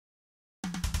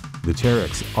The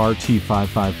Terex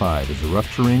RT555 is a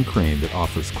rough terrain crane that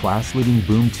offers class-leading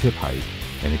boom tip height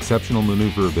and exceptional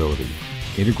maneuverability,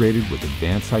 integrated with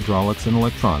advanced hydraulics and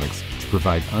electronics to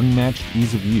provide unmatched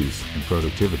ease of use and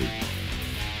productivity.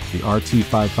 The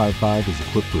RT555 is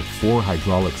equipped with 4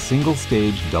 hydraulic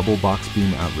single-stage double box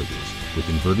beam outriggers with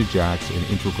inverted jacks and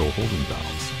integral holding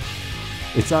valves.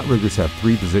 Its outriggers have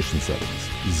 3 position settings: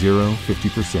 0,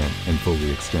 50%, and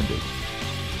fully extended.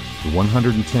 The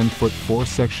 110-foot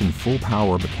 4-section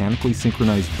full-power mechanically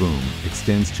synchronized boom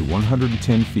extends to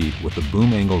 110 feet with a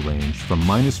boom angle range from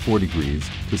 -4 degrees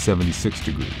to 76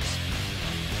 degrees.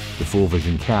 The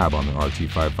full-vision cab on the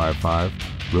RT555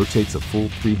 rotates a full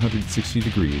 360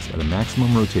 degrees at a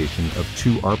maximum rotation of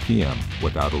 2 RPM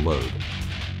without a load.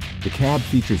 The cab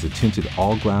features a tinted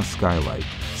all-glass skylight,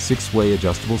 6-way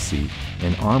adjustable seat,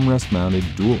 and armrest-mounted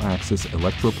dual-axis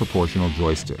electro-proportional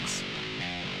joysticks.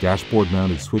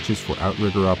 Dashboard-mounted switches for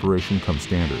outrigger operation come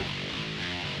standard.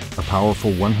 A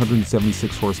powerful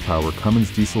 176 horsepower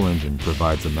Cummins diesel engine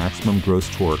provides a maximum gross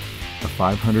torque of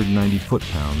 590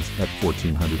 foot-pounds at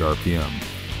 1400 RPM.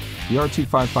 The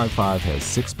RT555 has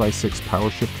 6x6 power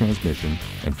shift transmission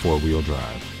and 4-wheel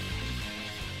drive.